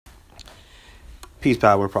Peace,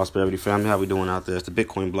 power, and prosperity, family. How we doing out there? It's the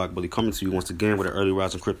Bitcoin Block Bully coming to you once again with an early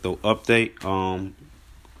rising crypto update.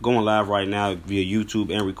 Going live right now via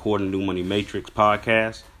YouTube and recording New Money Matrix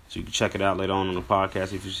podcast. So you can check it out later on the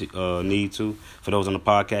podcast if you need to. For those on the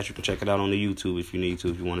podcast, you can check it out on the YouTube if you need to,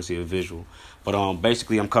 if you want to see a visual. But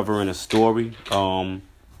basically, I'm covering a story,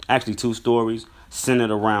 actually two stories,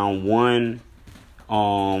 centered around one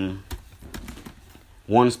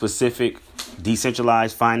specific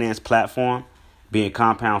decentralized finance platform, being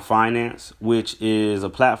Compound Finance, which is a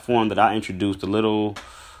platform that I introduced maybe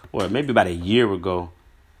about a year ago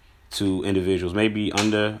to individuals, maybe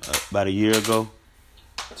under about a year ago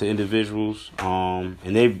to individuals. And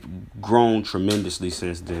they've grown tremendously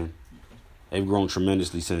since then.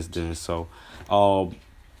 So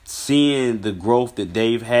seeing the growth that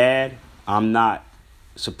they've had, I'm not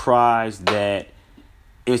surprised that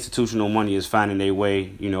institutional money is finding their way,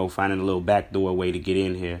 finding a little backdoor way to get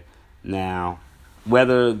in here. Now,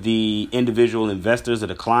 whether the individual investors or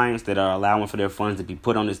the clients that are allowing for their funds to be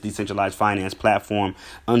put on this decentralized finance platform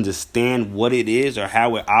understand what it is or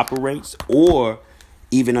how it operates, or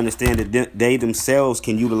even understand that they themselves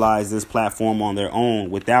can utilize this platform on their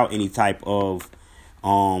own without any type of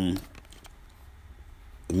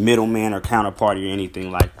middleman or counterparty or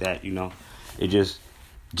anything like that, it just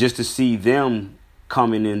to see them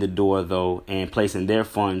coming in the door, though, and placing their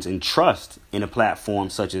funds and trust in a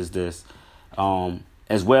platform such as this,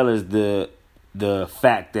 as well as the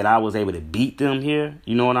fact that I was able to beat them here,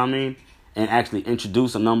 you know what I mean, and actually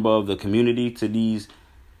introduce a number of the community to these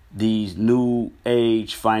new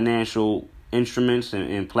age financial instruments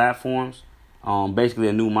and platforms, basically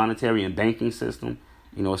a new monetary and banking system.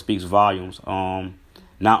 It speaks volumes,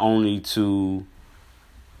 not only to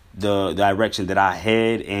the direction that I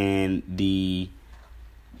head and the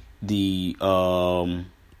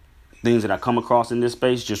things that I come across in this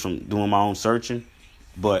space just from doing my own searching,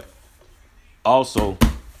 but also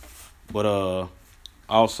the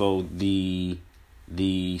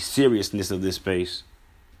seriousness of this space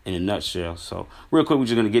in a nutshell. So real quick, we're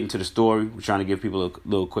just going to get into the story. We're trying to give people a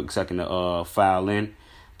little quick second to file in.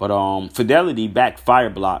 But Fidelity backed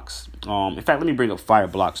Fireblocks. In fact, let me bring up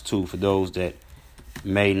Fireblocks too for those that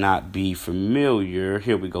may not be familiar.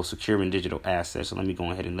 Here we go, securing digital assets. So let me go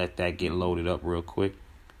ahead and let that get loaded up real quick.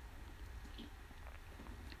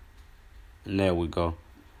 And there we go.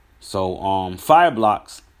 So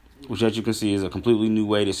Fireblocks, which as you can see is a completely new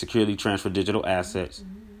way to securely transfer digital assets.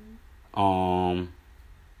 They're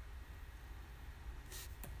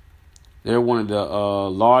one of the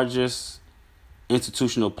largest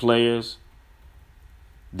institutional players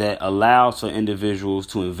that allows for individuals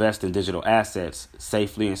to invest in digital assets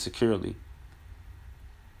safely and securely.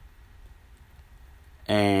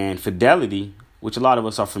 And Fidelity, which a lot of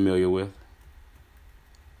us are familiar with,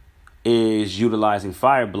 is utilizing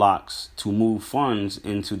Fireblocks to move funds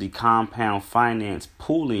into the Compound Finance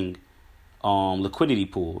pooling liquidity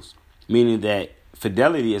pools, meaning that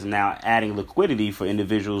Fidelity is now adding liquidity for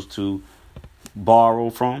individuals to borrow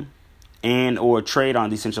from and or trade on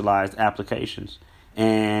decentralized applications.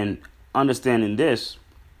 And understanding this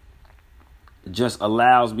just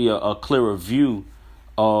allows me a clearer view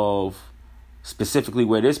of specifically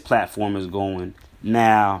where this platform is going.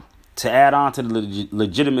 Now, to add on to the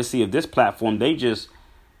legitimacy of this platform, they just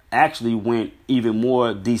actually went even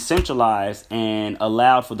more decentralized and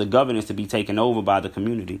allowed for the governance to be taken over by the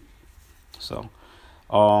community. So,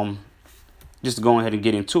 just to go ahead and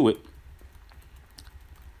get into it.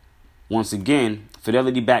 Once again,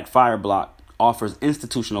 Fidelity-backed Fireblock offers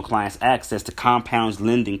institutional clients access to Compound's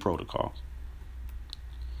lending protocols.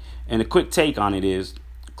 And a quick take on it is,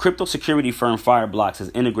 crypto security firm Fireblocks has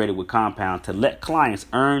integrated with Compound to let clients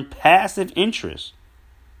earn passive interest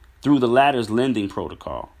through the latter's lending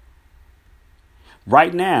protocol.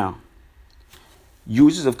 Right now,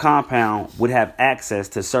 users of Compound would have access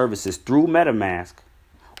to services through MetaMask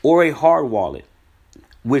or a hard wallet,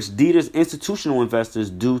 which deters institutional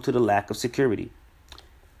investors due to the lack of security.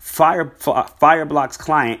 Fireblock's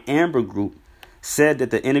client, Amber Group, said that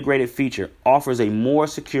the integrated feature offers a more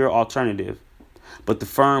secure alternative, but the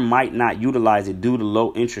firm might not utilize it due to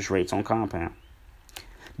low interest rates on Compound.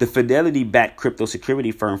 The Fidelity-backed crypto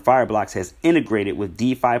security firm Fireblocks has integrated with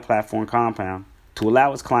DeFi platform Compound to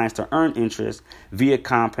allow its clients to earn interest via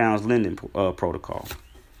Compound's lending protocol.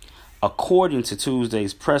 According to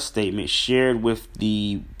Tuesday's press statement shared with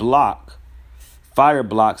the block,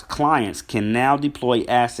 Fireblock's clients can now deploy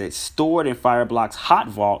assets stored in Fireblock's hot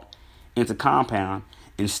vault into Compound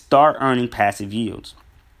and start earning passive yields.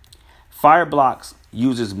 Fireblocks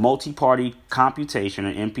uses multi-party computation,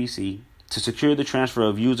 or MPC, to secure the transfer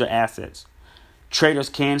of user assets. Traders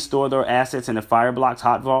can store their assets in the Fireblocks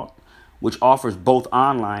Hot Vault, which offers both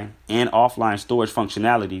online and offline storage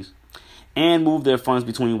functionalities, and move their funds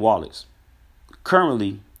between wallets.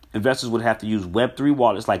 Currently, investors would have to use Web3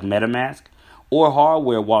 wallets like MetaMask or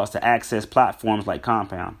hardware wallets to access platforms like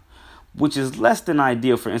Compound, which is less than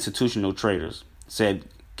ideal for institutional traders, said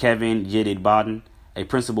Kevin Yedid-Bodden, a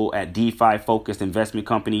principal at DeFi-focused investment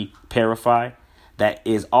company Parify, that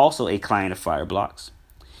is also a client of Fireblocks.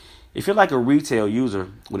 If you're like a retail user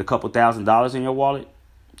with a couple $1,000s in your wallet,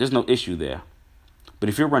 there's no issue there. But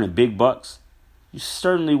if you're running big bucks, you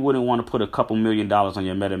certainly wouldn't want to put a couple $1,000,000 on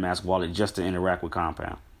your MetaMask wallet just to interact with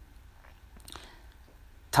Compound.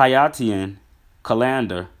 Tayantian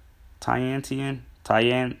Calander,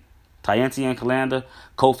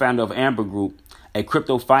 co-founder of Amber Group, a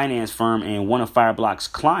crypto finance firm and one of Fireblocks'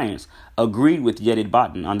 clients, agreed with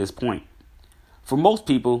Yedid-Bodden on this point. For most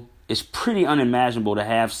people, it's pretty unimaginable to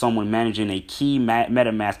have someone managing a key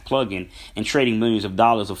MetaMask plugin and trading millions of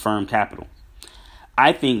dollars of firm capital.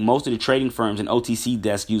 I think most of the trading firms and OTC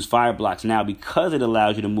desks use Fireblocks now because it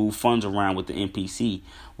allows you to move funds around with the MPC,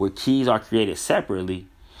 where keys are created separately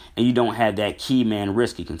and you don't have that key man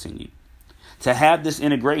risk, he continued. To have this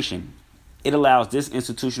integration, it allows this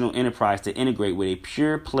institutional enterprise to integrate with a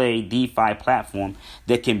pure play DeFi platform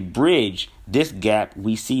that can bridge this gap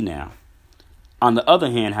we see now. On the other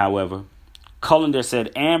hand, however, Calander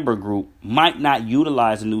said Amber Group might not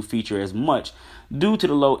utilize the new feature as much due to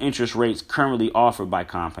the low interest rates currently offered by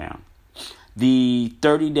Compound. The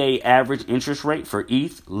 30-day average interest rate for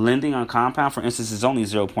ETH lending on Compound, for instance, is only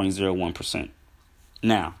 0.01%.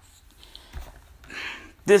 Now,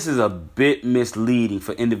 this is a bit misleading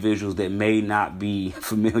for individuals that may not be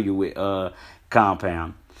familiar with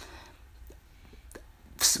Compound.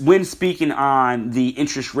 When speaking on the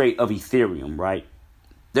interest rate of Ethereum, right?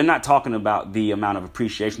 They're not talking about the amount of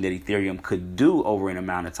appreciation that Ethereum could do over an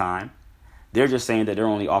amount of time. They're just saying that they're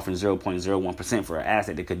only offering 0.01% for an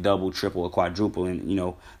asset that could double, triple, or quadruple in,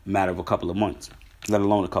 a matter of a couple of months, let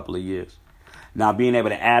alone a couple of years. Now, being able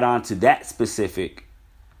to add on to that specific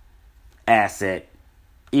asset,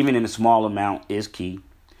 even in a small amount, is key.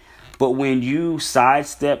 But when you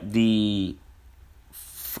sidestep the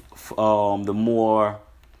more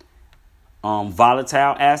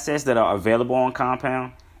volatile assets that are available on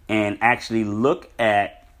Compound and actually look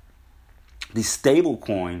at the stable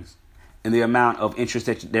coins and the amount of interest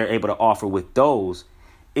that they're able to offer with those,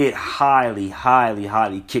 it highly, highly,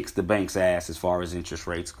 highly kicks the bank's ass as far as interest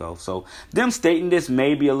rates go. So them stating this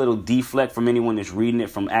may be a little deflect from anyone that's reading it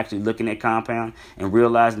from actually looking at Compound and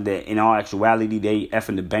realizing that in all actuality they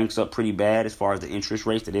effing the banks up pretty bad as far as the interest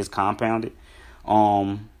rates that is compounded.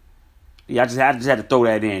 I just had to throw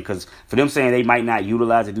that in because for them saying they might not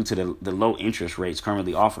utilize it due to the low interest rates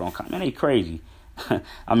currently offered on Compound, man, they crazy.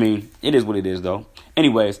 I mean, it is what it is, though.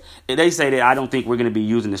 Anyways, they say that I don't think we're going to be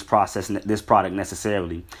using this product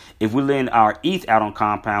necessarily. If we lend our ETH out on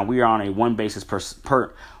Compound, we are on a 1 basis points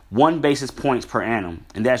per annum,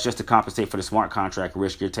 and that's just to compensate for the smart contract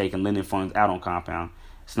risk you're taking lending funds out on Compound.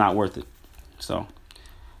 It's not worth it. So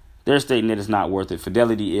they're stating that it's not worth it.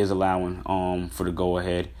 Fidelity is allowing for the go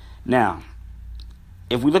ahead. Now,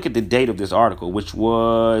 if we look at the date of this article, which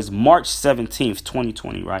was March 17th,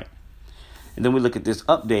 2020, right? And then we look at this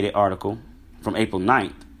updated article from April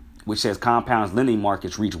 9th, which says Compound's lending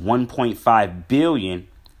markets reach $1.5 billion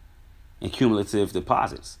in cumulative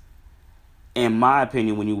deposits. In my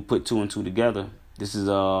opinion, when you put two and two together, this is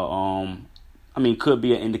could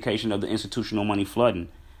be an indication of the institutional money flooding.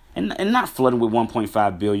 And not flooding with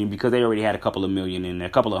 $1.5 billion because they already had a couple of million in there,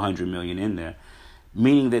 a couple of $100 million in there,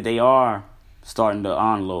 meaning that they are starting to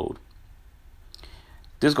unload.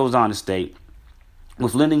 This goes on to state,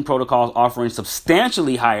 with lending protocols offering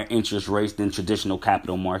substantially higher interest rates than traditional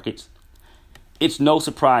capital markets, it's no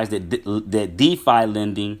surprise that DeFi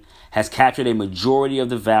lending has captured a majority of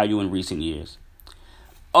the value in recent years.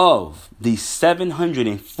 Of the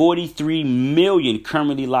 743 million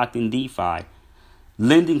currently locked in DeFi,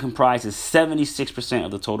 lending comprises 76% of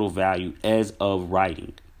the total value as of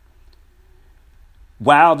writing.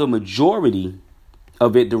 While the majority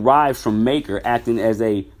of it derives from Maker acting as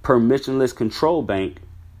a permissionless control bank,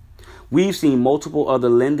 we've seen multiple other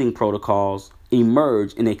lending protocols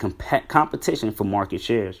emerge in a competition for market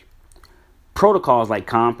shares. Protocols like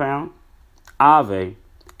Compound, Aave,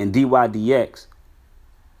 and DYDX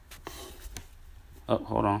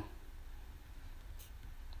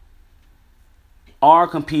are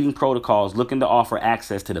competing protocols looking to offer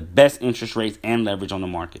access to the best interest rates and leverage on the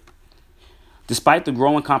market. Despite the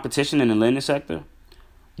growing competition in the lending sector,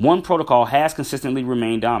 one protocol has consistently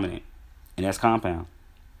remained dominant, and that's Compound.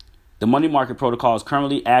 The money market protocol is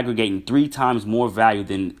currently aggregating 3 times more value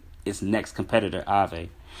than its next competitor, Aave,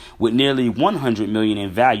 with nearly $100 million in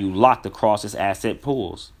value locked across its asset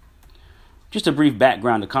pools. Just a brief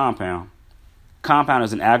background to Compound. Compound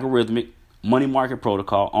is an algorithmic money market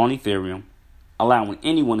protocol on Ethereum, allowing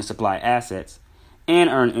anyone to supply assets and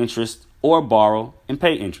earn interest or borrow and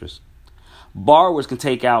pay interest. Borrowers can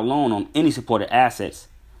take out loan on any supported assets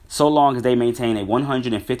so long as they maintain a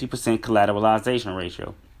 150% collateralization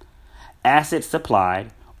ratio. Assets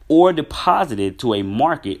supplied or deposited to a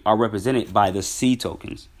market are represented by the C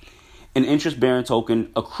tokens, an interest-bearing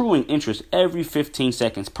token accruing interest every 15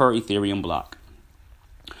 seconds per Ethereum block.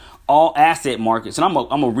 All asset markets, and I'm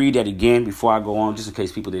going to read that again before I go on, just in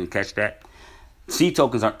case people didn't catch that. C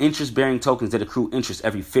tokens are interest-bearing tokens that accrue interest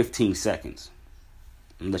every 15 seconds,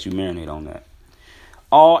 unless you marinate on that.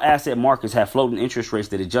 All asset markets have floating interest rates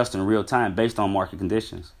that adjust in real time based on market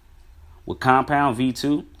conditions. With Compound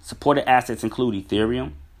V2, supported assets include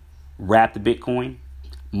Ethereum, Wrapped Bitcoin,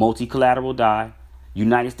 Multi-Collateral DAI,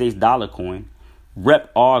 United States Dollar Coin,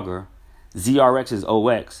 Rep Augur, ZRX's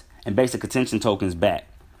OX, and Basic Attention tokens BAT.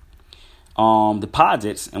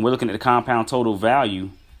 Deposits, and we're looking at the Compound total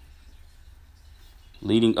value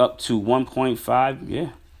leading up to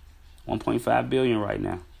 1.5 billion right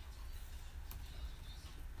now.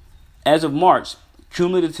 As of March,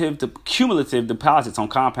 cumulative deposits on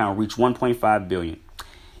Compound reached 1.5 billion.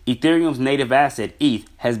 Ethereum's native asset, ETH,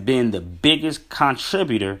 has been the biggest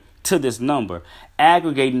contributor to this number,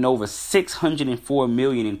 aggregating over 604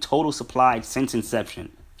 million in total supplied since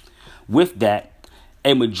inception. With that,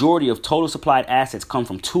 a majority of total supplied assets come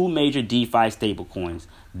from 2 major DeFi stablecoins,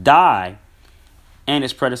 DAI and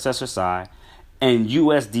its predecessor Sai, and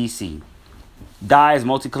USDC. DAI is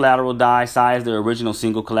multi-collateral DAI. Sai is the original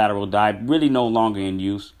single collateral DAI, really no longer in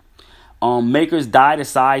use. Makers DAI to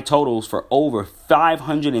Sai totals for over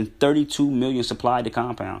 532 million supplied to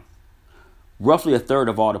Compound, roughly a third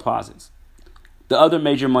of all deposits. The other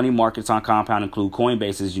major money markets on Compound include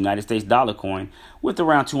Coinbase's United States Dollar Coin, with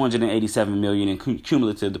around 287 million in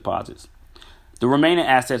cumulative deposits. The remaining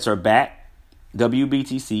assets are BAT,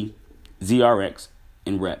 WBTC, ZRX,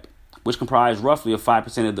 and Rep, which comprise roughly of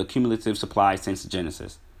 5% of the cumulative supply since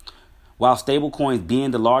Genesis. While stablecoins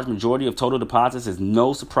being the large majority of total deposits is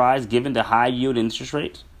no surprise given the high yield interest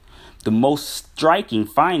rates, the most striking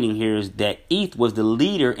finding here is that ETH was the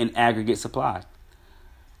leader in aggregate supply.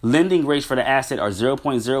 Lending rates for the asset are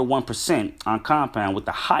 0.01% on Compound, with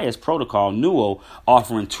the highest protocol, Nuo,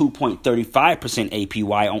 offering 2.35%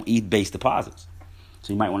 APY on ETH-based deposits.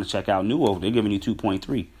 So you might want to check out Nuo. They're giving you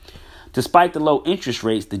 2.3. Despite the low interest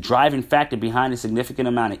rates, the driving factor behind a significant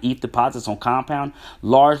amount of ETH deposits on Compound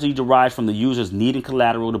largely derives from the users needing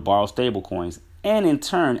collateral to borrow stablecoins and in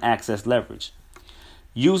turn access leverage.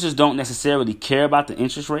 Users don't necessarily care about the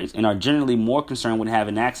interest rates and are generally more concerned with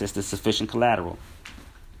having access to sufficient collateral.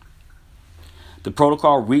 The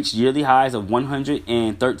protocol reached yearly highs of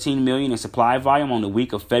 113 million in supply volume on the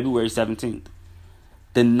week of February 17th.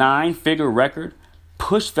 The 9-figure record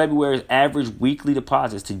pushed February's average weekly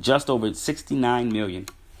deposits to just over 69 million,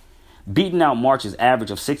 beating out March's average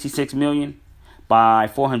of 66 million by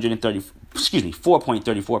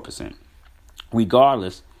 4.34%.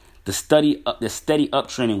 Regardless, the steady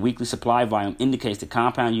uptrend in weekly supply volume indicates that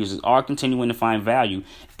Compound users are continuing to find value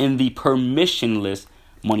in the permissionless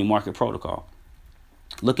money market protocol.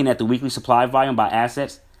 Looking at the weekly supply volume by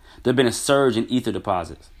assets, there has been a surge in Ether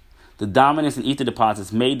deposits. The dominance in Ether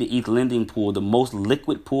deposits made the ETH lending pool the most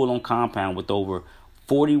liquid pool on Compound, with over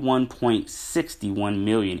 41.61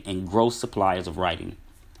 million in gross supply as of writing.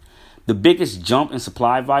 The biggest jump in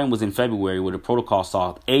supply volume was in February, where the protocol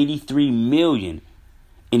saw 83 million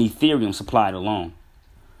in Ethereum supplied alone.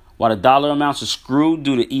 While the dollar amounts are screwed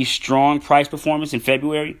due to ETH's strong price performance in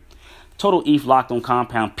February, total ETH locked on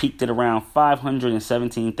Compound peaked at around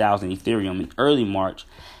 517,000 Ethereum in early March,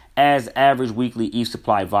 as average weekly ETH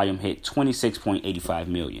supply volume hit 26.85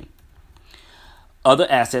 million. Other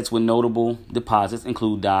assets with notable deposits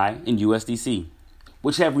include DAI and USDC,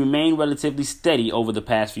 which have remained relatively steady over the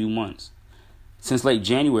past few months. Since late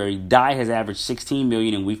January, DAI has averaged 16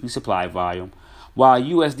 million in weekly supply volume, while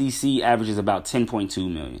USDC averages about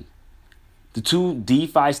 10.2 million. The 2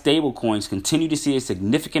 DeFi stablecoins continue to see a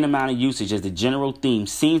significant amount of usage, as the general theme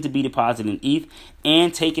seems to be depositing ETH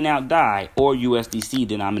and taking out DAI or USDC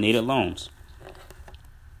denominated loans.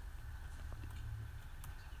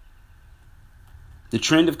 The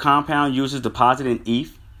trend of Compound users depositing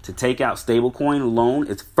ETH to take out stablecoin loan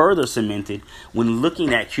is further cemented when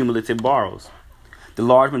looking at cumulative borrows. The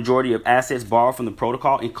large majority of assets borrowed from the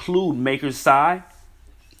protocol include makers Sai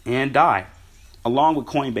and DAI, along with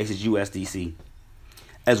Coinbase's USDC.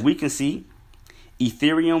 As we can see,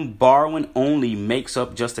 Ethereum borrowing only makes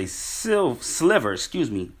up just a sliver,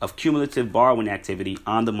 of cumulative borrowing activity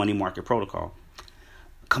on the money market protocol,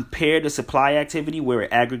 compared to supply activity where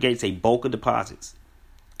it aggregates a bulk of deposits.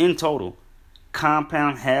 In total,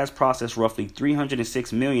 Compound has processed roughly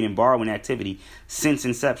 $306 million in borrowing activity since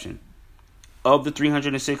inception. Of the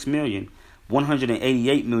 $306 million,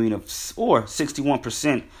 $188 million or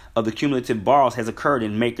 61% of the cumulative borrows has occurred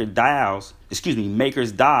in Maker's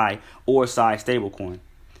DAI or SAI stablecoin.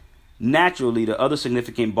 Naturally, the other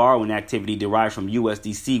significant borrowing activity derives from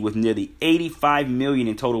USDC with nearly $85 million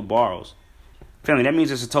in total borrows. Family, that means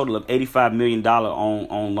there's a total of $85 million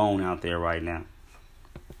on loan out there right now.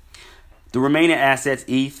 The remaining assets,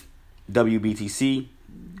 ETH, WBTC,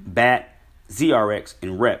 BAT, ZRX,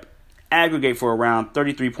 and REP, aggregate for around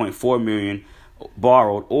 $33.4 million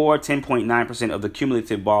borrowed, or 10.9% of the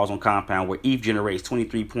cumulative borrows on Compound, where ETH generates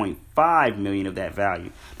 $23.5 million of that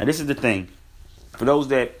value. Now, this is the thing. For those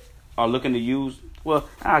that are looking to use, well,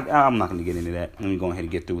 I'm not going to get into that. Let me go ahead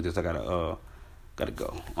and get through with this. I gotta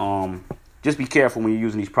go. Just be careful when you're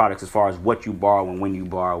using these products as far as what you borrow and when you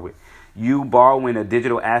borrow it. You borrowing a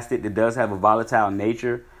digital asset that does have a volatile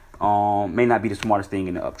nature may not be the smartest thing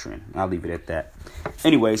in the uptrend. I'll leave it at that.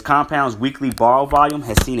 Anyways, Compound's weekly borrow volume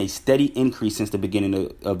has seen a steady increase since the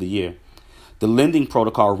beginning of the year. The lending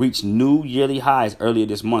protocol reached new yearly highs earlier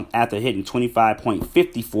this month after hitting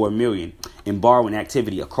 $25.54 million in borrowing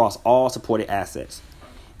activity across all supported assets.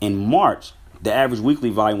 In March, the average weekly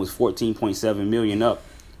volume was $14.7 million up,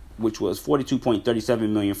 which was $42.37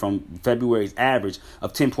 million from February's average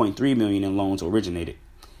of $10.3 million in loans originated.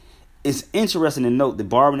 It's interesting to note that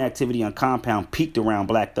borrowing activity on Compound peaked around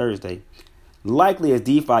Black Thursday, likely as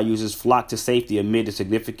DeFi users flocked to safety amid the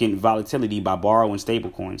significant volatility by borrowing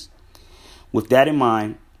stablecoins. With that in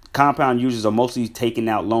mind, Compound users are mostly taking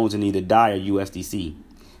out loans in either DAI or USDC,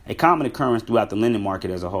 a common occurrence throughout the lending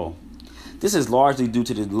market as a whole. This is largely due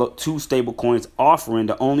to the two stablecoins offering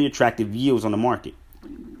the only attractive yields on the market.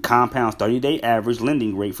 Compound's 30-day average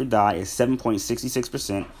lending rate for DAI is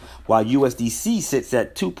 7.66%, while USDC sits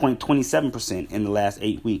at 2.27% in the last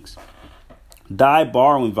 8 weeks. DAI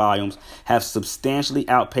borrowing volumes have substantially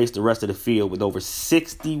outpaced the rest of the field with over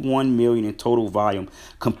 $61 million in total volume,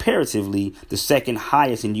 comparatively the second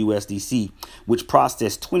highest in USDC, which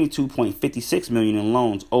processed $22.56 million in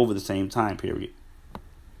loans over the same time period.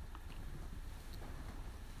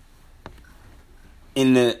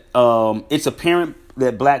 It's apparent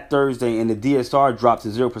that Black Thursday and the DSR drop to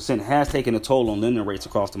 0% has taken a toll on lending rates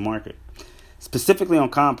across the market. Specifically on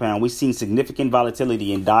Compound, we've seen significant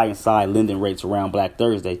volatility in DAI and SAI lending rates around Black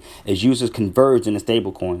Thursday as users converged in the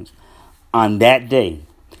stablecoins. On that day,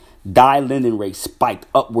 DAI lending rates spiked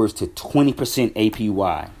upwards to 20%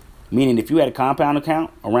 APY, meaning if you had a Compound account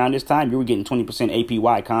around this time, you were getting 20%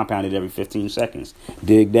 APY compounded every 15 seconds.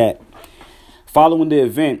 Dig that. Following the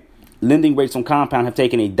event, lending rates on Compound have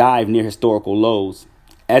taken a dive near historical lows.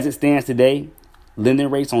 As it stands today, lending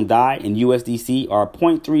rates on DAI and USDC are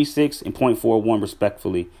 0.36 and 0.41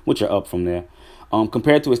 respectively, which are up from there.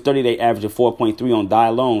 Compared to its 30-day average of 4.3 on DAI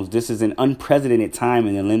loans, this is an unprecedented time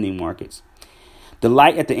in the lending markets. The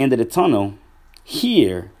light at the end of the tunnel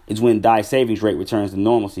here is when DAI savings rate returns to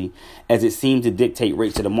normalcy, as it seems to dictate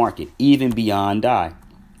rates of the market, even beyond DAI.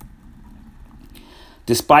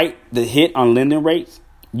 Despite the hit on lending rates,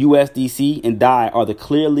 USDC and DAI are the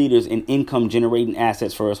clear leaders in income-generating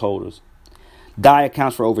assets for its holders. DAI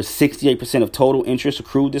accounts for over 68% of total interest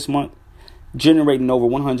accrued this month, generating over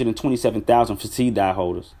 $127,000 for CDAI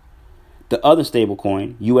holders. The other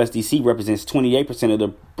stablecoin, USDC, represents 28% of the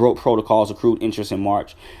protocol's accrued interest in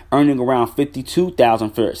March, earning around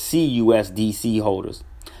 $52,000 for CUSDC holders.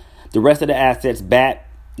 The rest of the assets, BAT,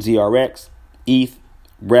 ZRX, ETH,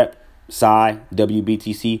 REP, SAI,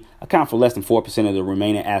 WBTC, account for less than 4% of the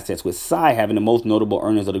remaining assets, with SAI having the most notable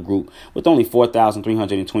earners of the group with only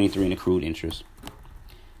 $4,323 in accrued interest.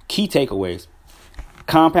 Key takeaways.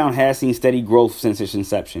 Compound has seen steady growth since its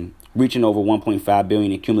inception, reaching over $1.5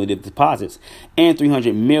 billion in cumulative deposits and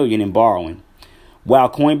 $300 million in borrowing. While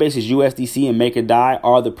Coinbase's USDC and Maker DAI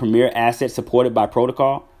are the premier assets supported by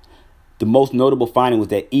protocol, the most notable finding was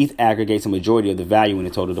that ETH aggregates a majority of the value in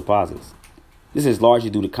the total deposits. This is largely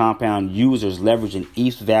due to Compound users leveraging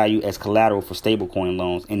ETH's value as collateral for stablecoin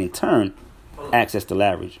loans and, in turn, access to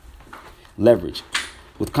leverage.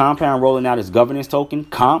 With Compound rolling out its governance token,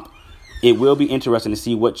 COMP, it will be interesting to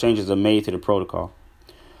see what changes are made to the protocol.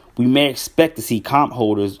 We may expect to see COMP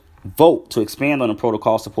holders vote to expand on the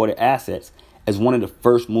protocol-supported assets as one of the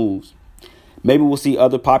first moves. Maybe we'll see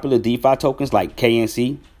other popular DeFi tokens like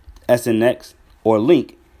KNC, SNX, or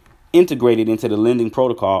Link integrated into the lending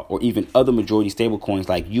protocol or even other majority stablecoins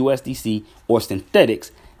like USDC or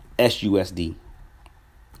Synthetics SUSD.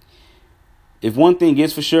 If one thing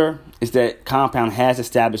is for sure, is that Compound has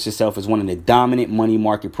established itself as one of the dominant money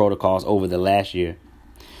market protocols over the last year.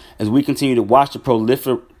 As we continue to watch the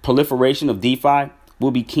proliferation of DeFi,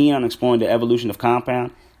 we'll be keen on exploring the evolution of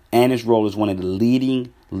Compound and its role as one of the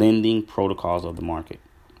leading lending protocols of the market.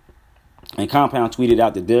 And Compound tweeted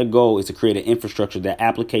out that their goal is to create an infrastructure that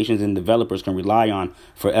applications and developers can rely on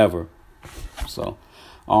forever. So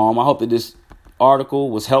I hope that this article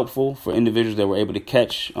was helpful for individuals that were able to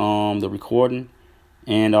catch the recording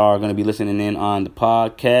and are going to be listening in on the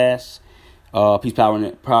podcast. Peace, power,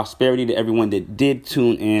 and prosperity to everyone that did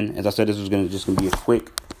tune in. As I said, this was going to be a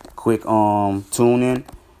quick tune in.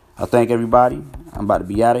 I thank everybody. I'm about to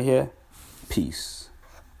be out of here. Peace.